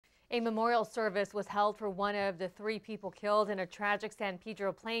A memorial service was held for one of the 3 people killed in a tragic San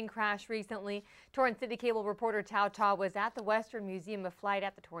Pedro plane crash recently. Torrance City Cable reporter Tao Ta was at the Western Museum of Flight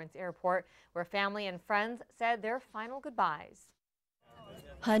at the Torrance Airport, where family and friends said their final goodbyes.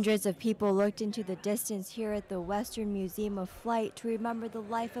 Hundreds of people looked into the distance here at the Western Museum of Flight to remember the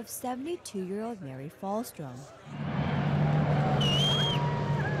life of 72-year-old Mary Falstrom.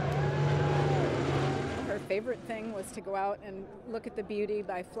 Her favorite thing was to go out and look at the beauty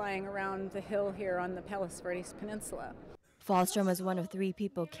by flying around the hill here on the Palos Verdes Peninsula. Falstrom was one of 3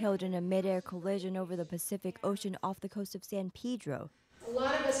 people killed in a mid-air collision over the Pacific Ocean off the coast of San Pedro. A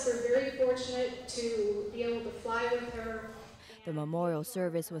lot of us were very fortunate to be able to fly with her. The memorial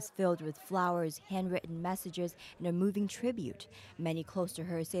service was filled with flowers, handwritten messages, and a moving tribute. Many close to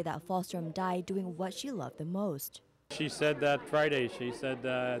her say that Falstrom died doing what she loved the most. She said that Friday. She said,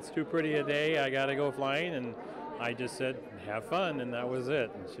 it's too pretty a day, I gotta go flying, and I just said, have fun, and that was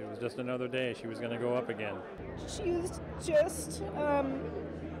it. And she was just another day. She was gonna go up again. She was just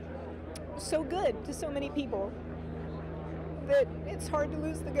so good to so many people that it's hard to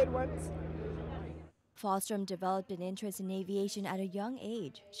lose the good ones. Falstrom developed an interest in aviation at a young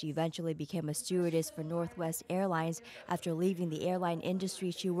age. She eventually became a stewardess for Northwest Airlines. After leaving the airline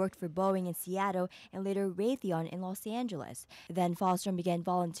industry, she worked for Boeing in Seattle and later Raytheon in Los Angeles. Then Falstrom began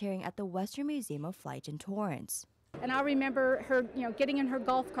volunteering at the Western Museum of Flight in Torrance. And I remember her, getting in her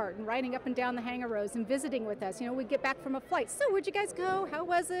golf cart and riding up and down the hangar rows and visiting with us. We'd get back from a flight. So where'd you guys go? How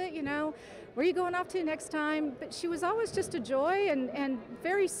was it? Where are you going off to next time? But she was always just a joy and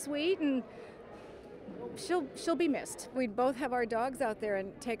very sweet, and she'll be missed. We'd both have our dogs out there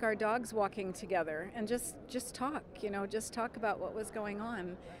and take our dogs walking together and just talk, just talk about what was going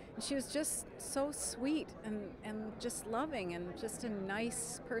on. And she was just so sweet and just loving and just a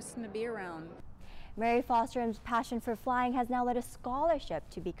nice person to be around. Mary Falstrom's passion for flying has now led a scholarship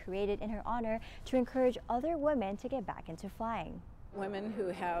to be created in her honor to encourage other women to get back into flying. Women who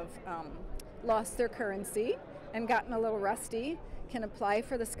have lost their currency and gotten a little rusty can apply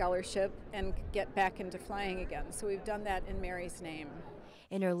for the scholarship and get back into flying again. So we've done that in Mary's name.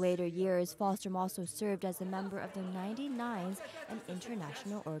 In her later years, Falstrom also served as a member of the 99s, an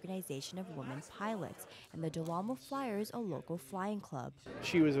international organization of women pilots, and the Del Amo Flyers, a local flying club.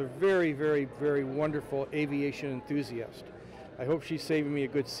 She was a very, very, very wonderful aviation enthusiast. I hope she's saving me a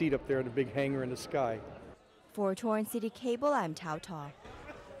good seat up there in the big hangar in the sky. For Torrance City Cable, I'm Tao Ta.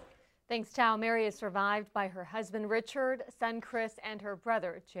 Thanks, Tao. Mary is survived by her husband, Richard, son, Chris, and her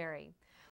brother, Jerry.